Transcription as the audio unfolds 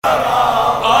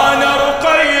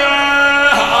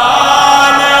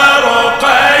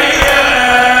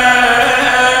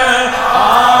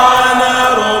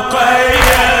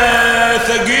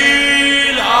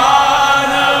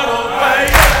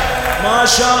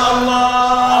شاء الله.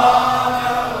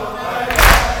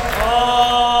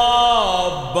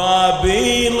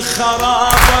 بابي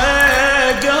الخرابة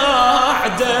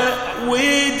قاعدة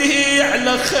ويدي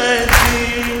على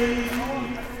خدي،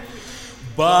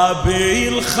 بابي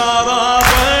الخرابة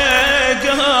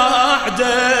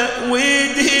قاعدة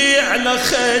ويدي على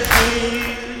خدي،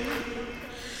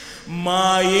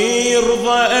 ما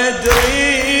يرضى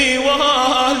أدري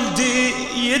والدي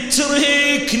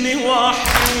يتركني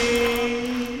وحدي،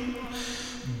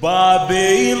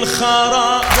 بابي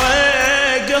الخرابة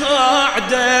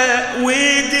قاعدة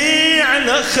ويدي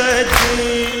على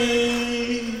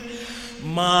خدي،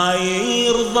 ما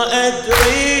يرضى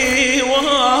أدري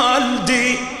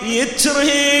والدي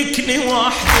يتركني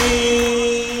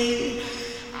وحدي،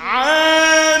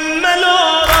 عم لو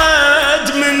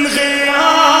رد من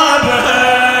غيابه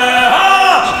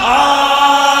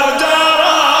أرد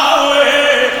أراوي،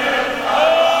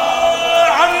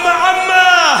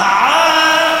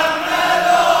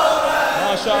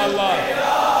 ما شاء الله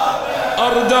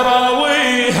أرد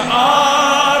أراويه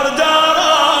أرد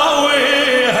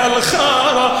أراويه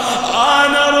الخرا،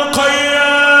 أنا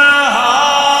رقية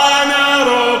أنا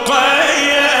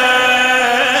رقية،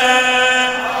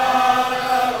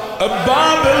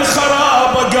 بباب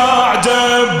الخرابة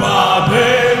قاعدة بباب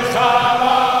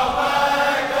الخرابة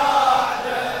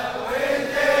قاعدة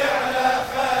ويدي على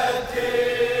خدي،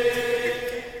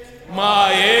 ما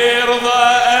يرضى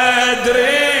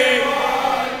أدري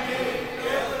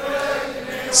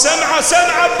سمعة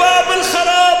سمعة باب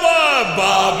الخرابة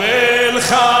باب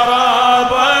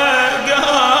الخرابة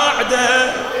قاعدة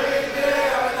ويدي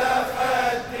على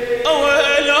خدي،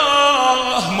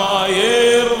 أويلاه ما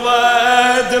يرضى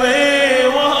أدري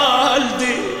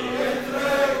والدي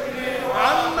يتركني،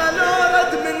 عم لو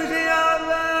رد من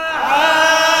غيابه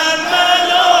عم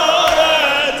لو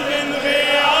رد من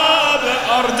غيابه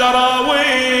أرد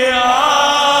أراوي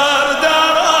أرد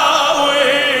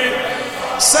أراوي،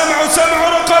 سمعوا سمعوا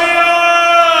رقية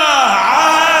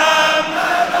عم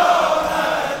لو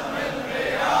رد من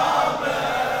غيابه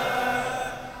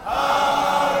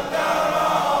أرد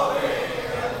أراوي،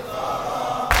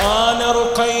 أنا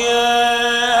رقية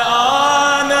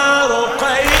أنا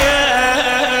رقية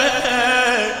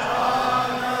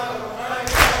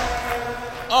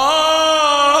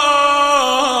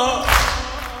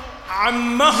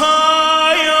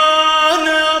عمها يا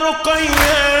أنا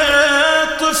رقية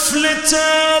طفلة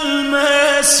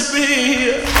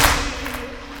المسبية،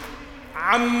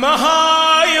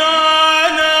 عمها يا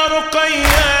أنا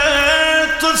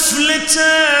رقية طفلة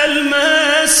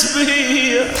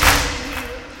المسبية،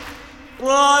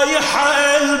 رايحة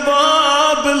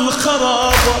الباب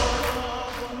الخرابة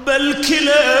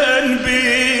بالكلن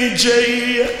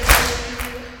بيجية،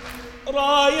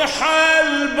 رايحة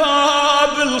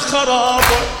الباب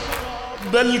الخرابة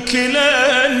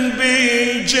بالكلن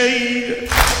بيجية،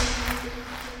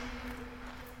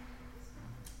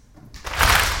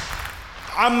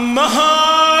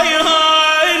 عمها يا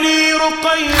عيني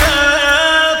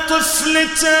رقية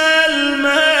طفلة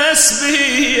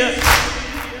المسبية،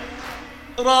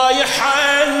 رايحة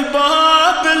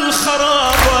الباب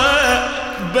الخرابة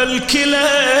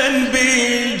بالكلن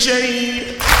بيجي،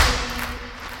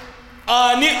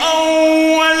 اني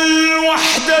اول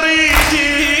وحدة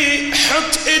ريدي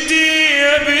حط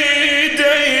ايدي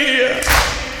بيدي،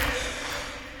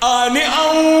 اني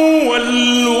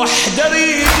اول وحدة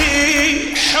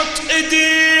ريدي حط ايدي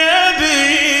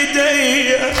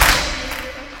بيدي،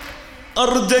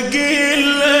 ارد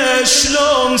اقيل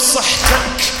شلون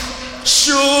صحتك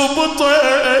شو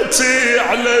بطيتي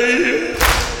علي،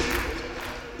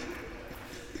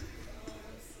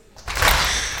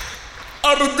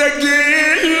 ارد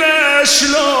اقيل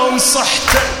شلون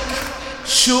صحتك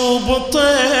شو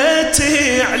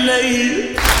بطيتي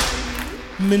علي،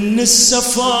 من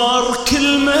السفر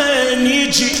كل من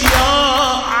يجي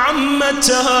يا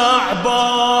عمته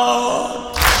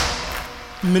عباد،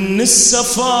 من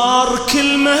السفر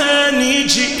كل من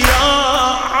يجي يا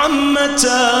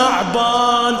عمته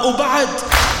عبان، وبعد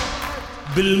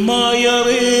بالما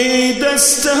يريد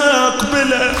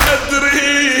استقبله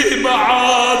ادري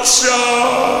بعد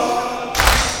شان،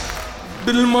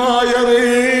 بالما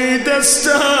يريد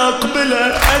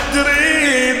استقبله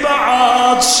ادري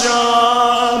بعد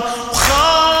شان،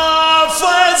 وخاف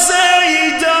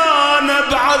زيدان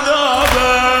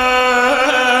بعذابه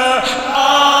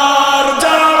ارد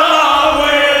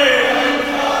اراوي،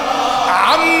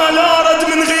 عم لا رد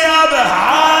من غيابه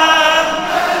عم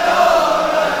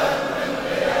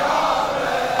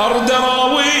ارد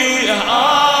اراوي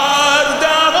ارد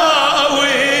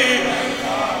اراوي،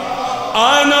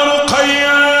 انا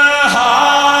رقية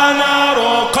انا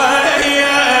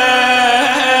رقية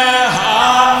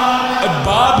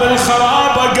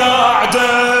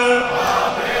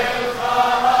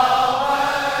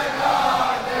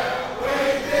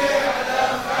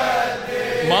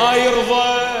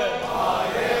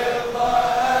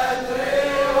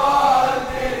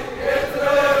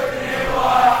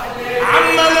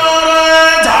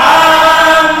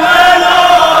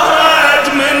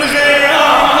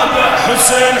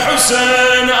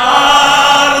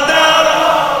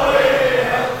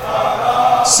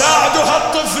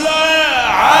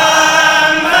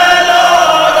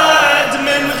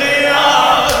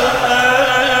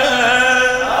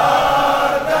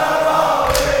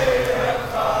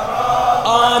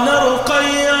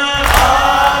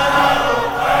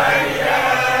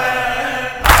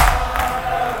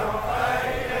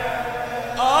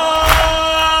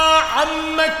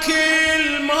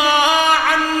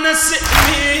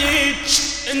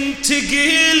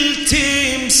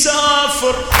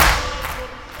مسافر.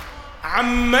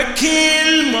 عمك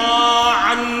كل ما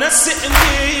عنا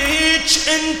سألك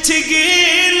انت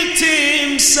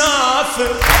قلتي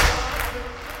مسافر،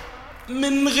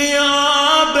 من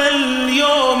غياب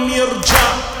اليوم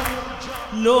يرجع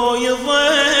لو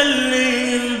يظل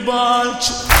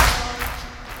الباكر،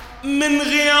 من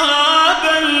غياب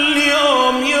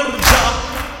اليوم يرجع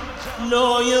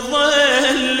لو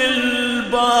يظل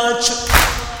الباكر.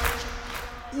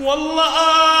 والله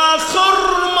آخر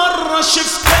مرة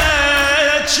شفته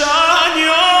كان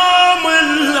يوم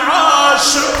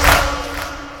العاشر،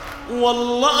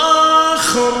 والله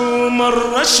آخر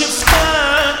مرة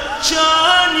شفته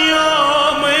كان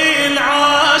يوم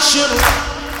العاشر.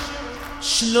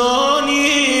 شلون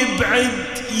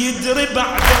يبعد يدري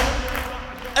بعده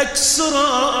أكسر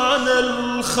أنا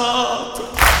الخاطر،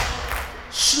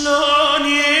 شلون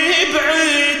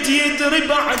يبعد يدري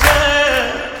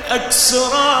بعده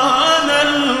أكسر أنا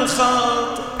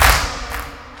الخاطر.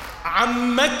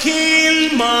 عمك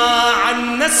كل ما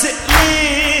عنا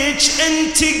سألك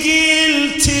انت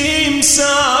قلتي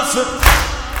مسافر،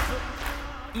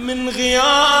 من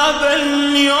غياب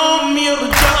اليوم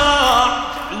يرجع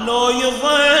لو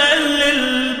يظل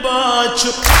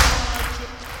الباكر.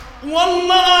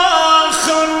 والله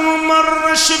آخر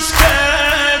مرة شفته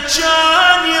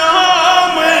كان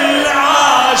يوم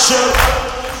العاشر،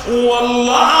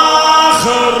 والله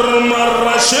آخر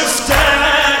مرة شفته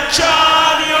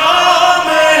كان يوم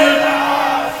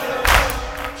العاشر.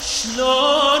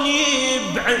 شلون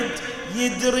يبعد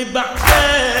يدري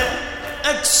بعده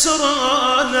أكسر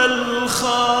أنا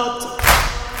الخاطر،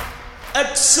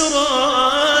 أكسر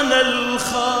أنا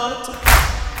الخاطر.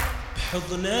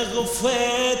 بحضنه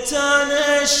غفيت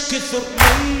أنا ايش كثر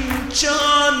من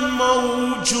كان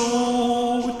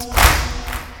موجود،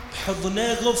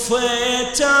 بحضنه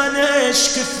غفيت أنا ايش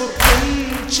كثر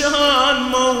من كان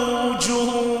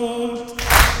موجود.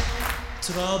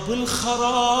 تراب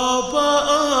الخراب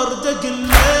أرد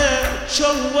أقله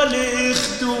شول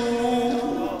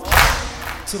خدود،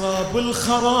 تراب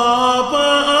الخراب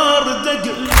أرد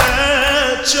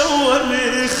أقله شول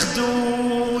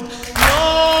خدود.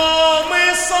 يوم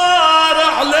صار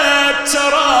على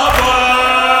التراب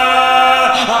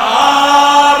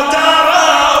أرد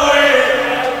أراوي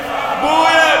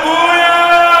بويا بويا،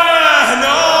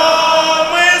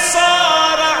 يوم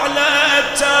صار على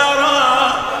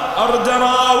التراب أرد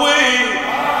أراوي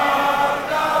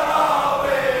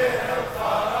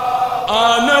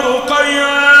أنا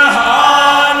رقية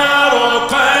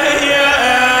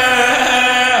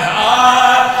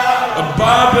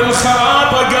باب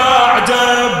الخراب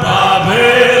قاعدة باب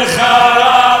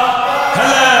الخراب.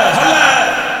 هلا هلا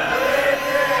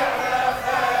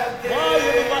ما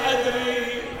يرضى أدري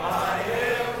ما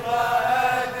يرضى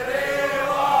أدري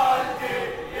والدي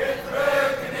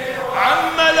يتركني،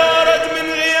 عم لو رد من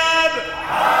غيابه،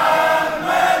 عم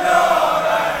لو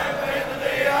رد من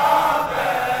غيابه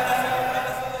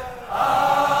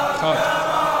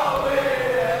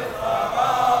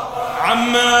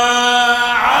عم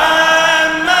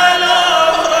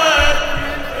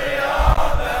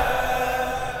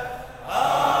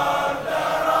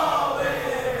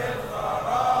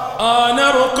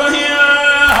أنا رقية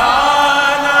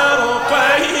أنا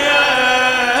رقية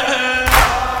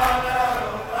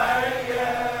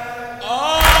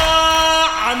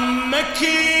عمك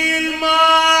كل ما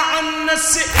عنا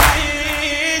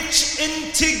سألك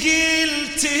انت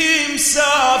قلتي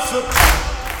مسافر،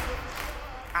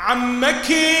 عمك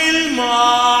كل ما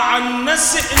عنا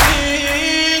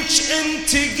سألك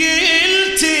انت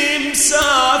قلتي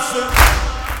مسافر،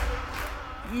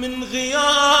 من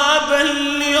غياب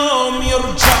اليوم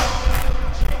يرجع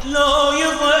لو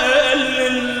يظل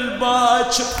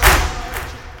الباكر،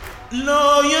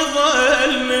 لو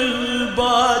يظل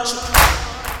الباكر.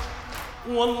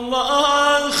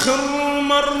 والله آخر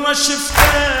مرة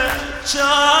شفته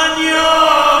كان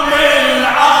يوم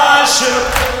العاشر،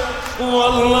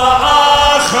 والله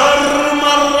آخر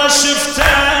مرة شفته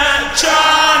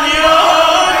كان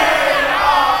يوم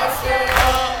العاشر.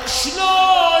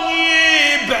 شلون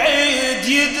يبعد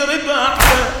يدري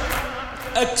بعده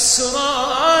أكسر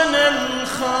أنا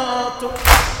الخاطر،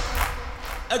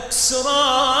 أكسر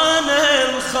أنا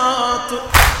الخاطر.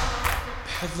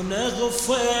 بحضنه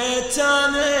غفيت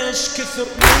أنا ايش كثر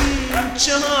من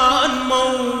كان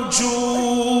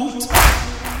موجود،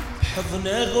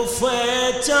 بحضنه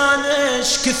غفيت أنا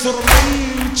ايش كثر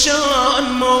من كان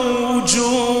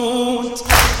موجود.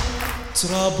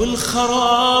 تراب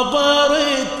الخراب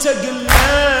اريد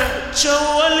اقله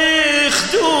شول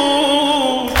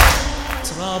خدود،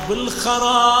 تراب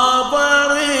الخراب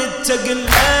اريد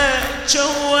اقله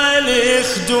شول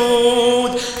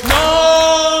خدود.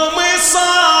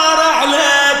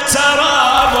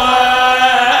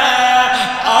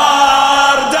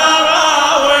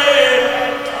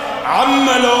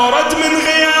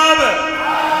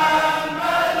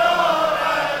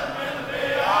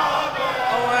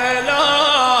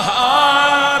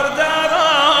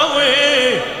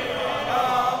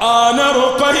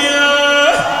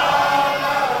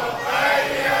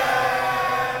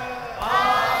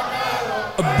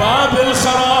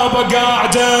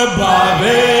 باب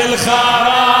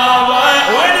الخرابة.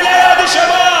 وين الايادي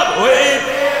شباب؟ وين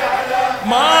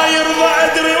ما يرضى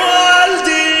ادري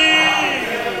والدي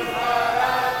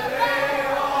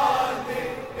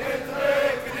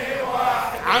يتركني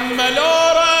وحدي. عم لو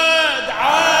رد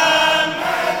عم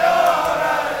لو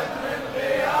رد من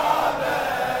غيابه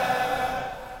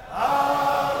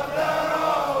اقدر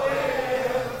اروي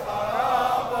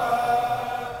الخرابه.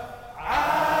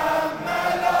 عم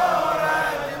لو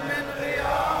رد من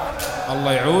غيابه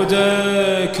الله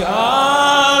يعودك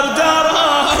اقدر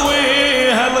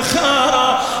اروي هالخرا.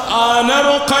 انا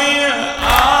رقية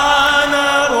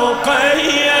انا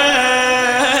رقية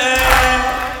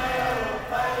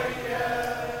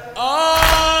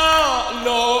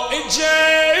لو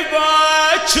اجي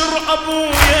باكر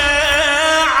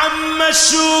ابويا عم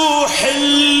اشوح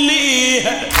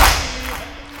الليها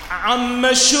عم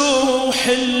اشوح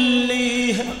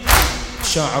الليها.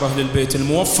 شاعر اهل البيت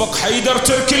الموفق حيدر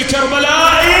تركي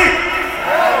الكربلائي.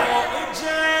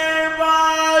 اجي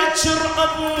باكر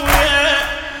ابويا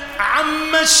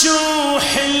عم اشوح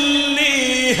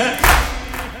الليها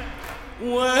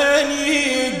وين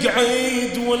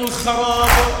يقعد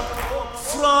والخرابه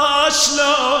فراش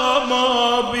لا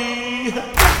ما بيها.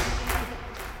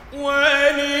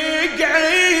 وين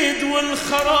يقعد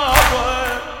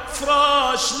والخرابه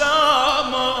فراش لا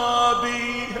ما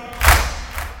بيها.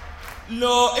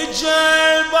 لو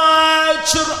اجي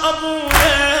باكر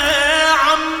ابويا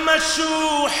عم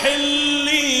اشوح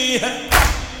الليها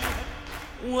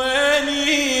وين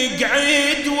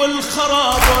يقعد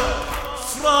والخرابه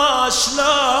فراش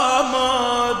لا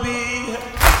ما بيها.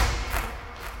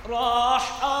 راح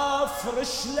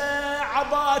افرش له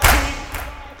عباتي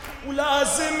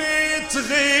ولازم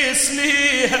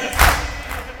تغسليها.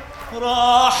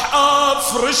 راح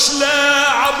افرش له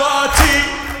عباتي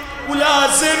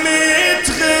ولازم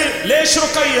ليش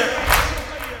رقية؟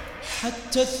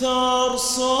 حتى ثار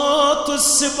صوت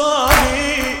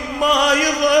السباني ما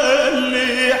يظل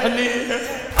عليها.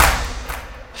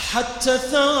 حتى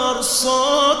ثار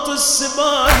صوت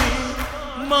السباني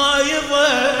ما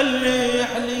يظل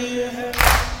عليها.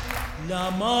 لا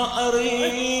ما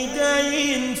اريد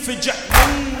ينفجع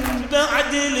من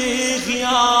بعد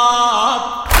الغياب.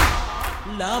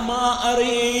 لا ما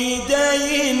اريد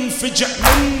ينفجع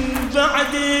من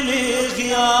بعد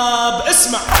الغياب.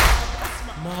 اسمع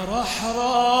ما راح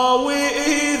راوي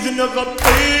اذن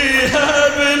غطيها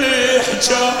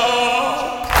بالحجاب.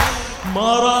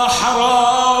 ما راح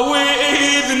راوي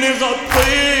اذن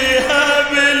غطيها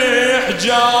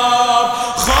بالحجاب.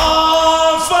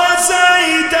 خاف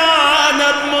زيدان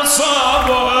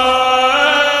بمصابه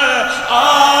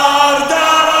ارد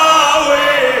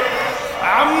اراوي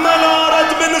عم لو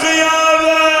رد من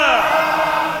غيابه.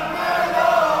 عم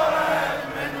لو رد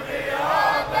من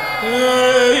غيابه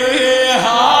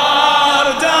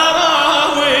ارد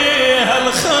اراوي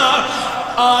هالخار.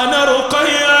 انا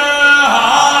رقية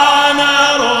انا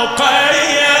رقية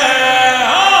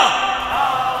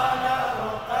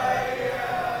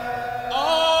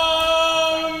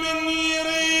من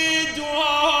يريد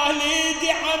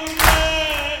والدي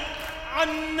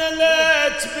عنا لا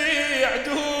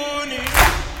تبيعدوني.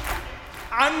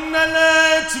 عنا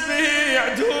لا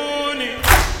تبيعدوني.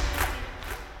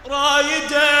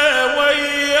 رايدة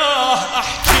وياه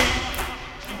احكي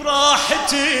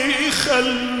براحتي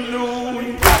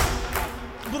خلوني.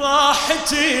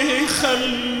 براحتي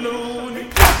خلوني.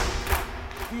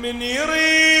 من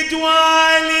يريد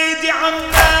والدي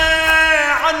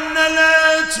عنا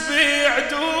لا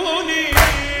تبيعدوني.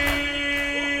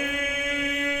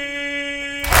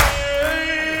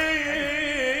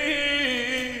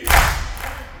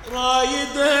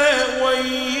 رايدة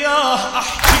وياه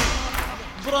احكي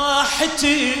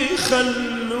براحتي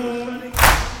خلوني.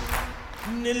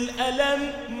 من الألم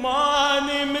ما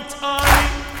نمت اني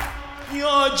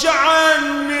يوجع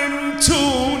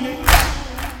نمتوني.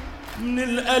 من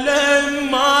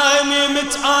الألم ما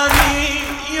نمت اني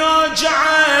يوجع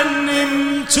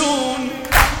نمتوني.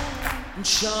 ان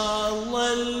شاء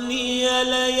الله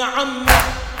الليلة يا عم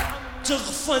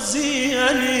تغفى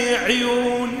زين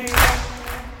عيوني.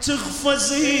 تغفى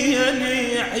زين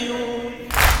عيوني.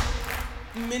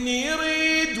 من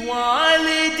يريد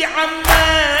والدي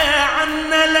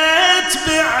عنا لا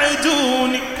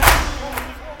تبعدوني.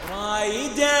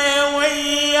 رايدة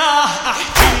وياه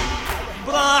احكي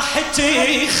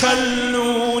براحتي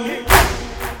خلوني.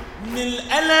 من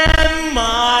الألم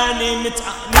ما نمت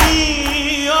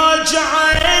اني يوجع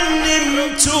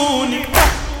نمتوني.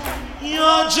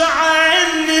 يوجع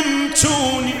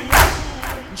نمتوني.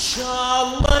 ان شاء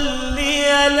الله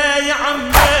الليلة يا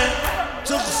عمي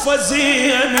تغفى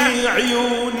زين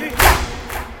عيوني.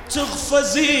 تغفى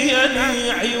زين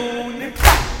عيوني،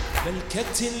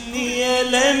 ملكة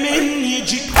الليلة من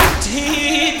يجي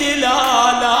تهيد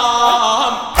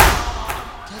الآلام،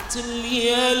 ملكة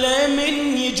الليلة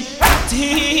من يجي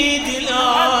تهيد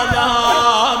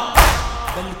الآلام،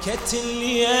 ملكة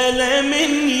الليلة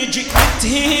من يجي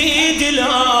تهيد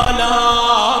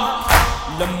الآلام.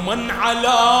 لمن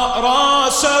على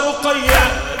راس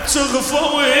رقية تغفى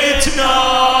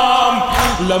وتنام،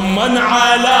 لمن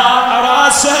على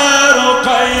راس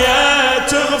رقية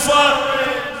تغفى.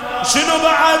 شنو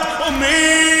بعد؟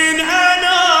 ومين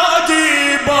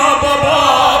انادي بابا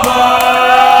بابا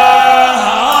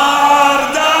هار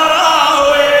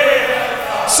دراوي،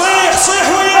 صيح صيح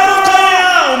ويا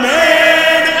رقية،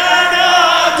 ومين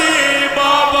انادي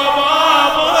بابا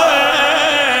بابا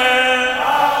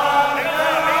هار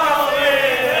دراوي.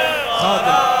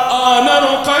 انا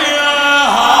رقية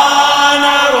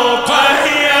انا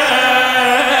رقية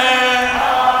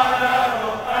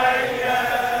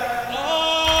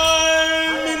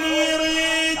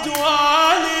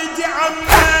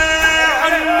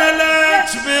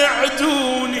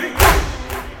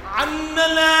عنا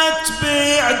لا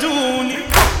تبعدوني،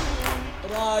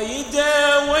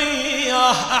 رايدة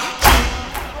وياه احكي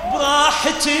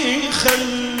براحتي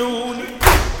خلوني،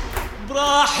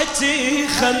 براحتي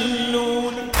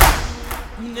خلوني.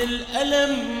 من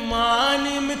الألم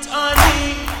ماني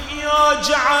متاني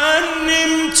يوجع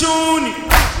نمتوني،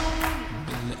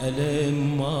 من الألم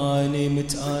ماني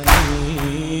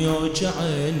متاني يوجع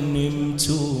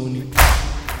نمتوني.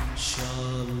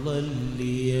 الله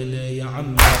الليلة يا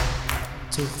عمي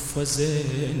تغفى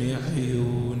زين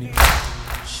عيوني،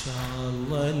 إن شاء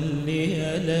الله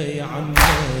الليلة يا عمي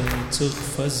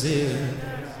تغفى زين.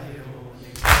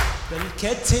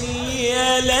 ملكة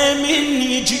الليلة من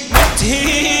يجي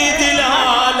تهيد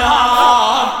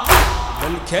الآلام،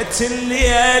 ملكة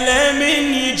الليلة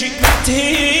من يجي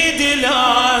تهيد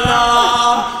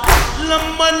الآلام.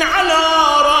 لمن على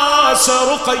راس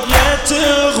رقية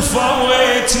تغفى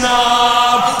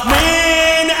وتنام،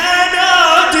 مين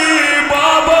انادي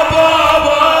بابا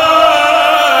بابا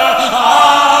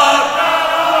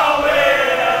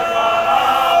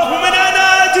ومن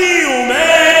انادي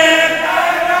ومين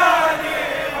انادي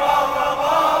بابا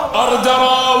بابا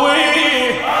اردراوي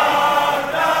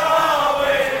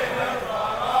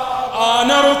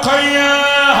انا رقية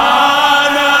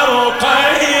انا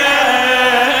رقية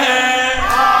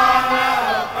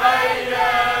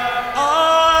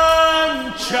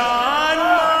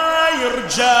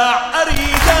ارجع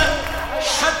اريده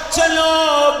حتى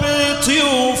لو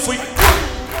بطيوفي،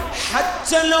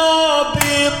 حتى لو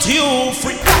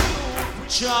بطيوفي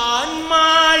كان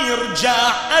ما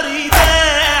يرجع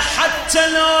اريده حتى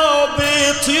لو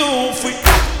بطيوفي.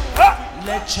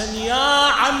 لكن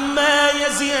يا عمه يا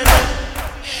زينب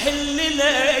حل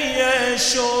لي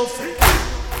شوفي،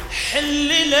 حل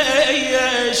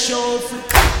لي شوفي.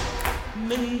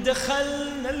 من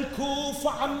دخلنا الكوفة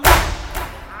عمه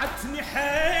عتني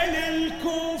حيل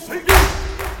الكوفة،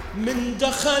 من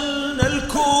دخلنا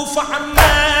الكوفة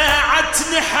عما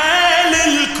عتني حيل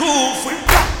الكوفة.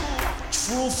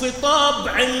 جفوفي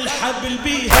طبع الحبل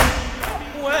بيها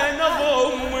وانا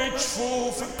ضم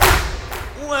جفوفي،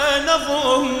 وانا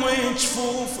ضم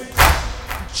جفوفي.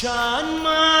 كان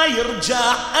ما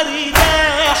يرجع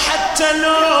اريده حتى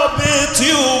لو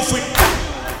بطيوفي.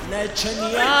 لكن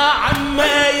يا عمه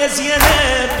يا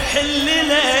زينب حل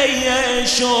لي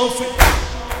شوفي.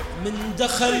 من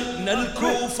دخلنا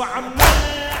الكوفة عمه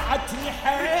عتني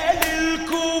حيل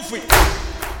الكوفي،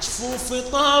 جفوفي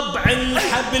طبع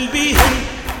الحبل بيهم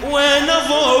وانا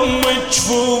ضم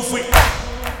جفوفي،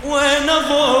 وانا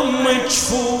ضم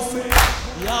جفوفي.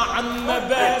 يا عمه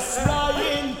بس لا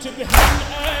ينتبه من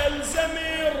الزم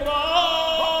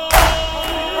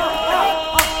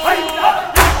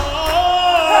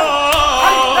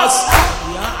الراس،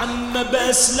 يا عمه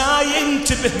بس لا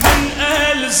ينتبه من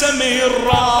الزم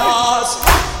الراس.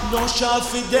 لو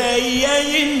شاف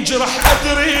ايدي ينجرح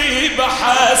ادري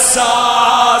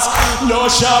بحساس، لو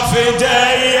شاف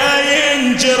ايدي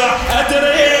ينجرح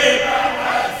ادري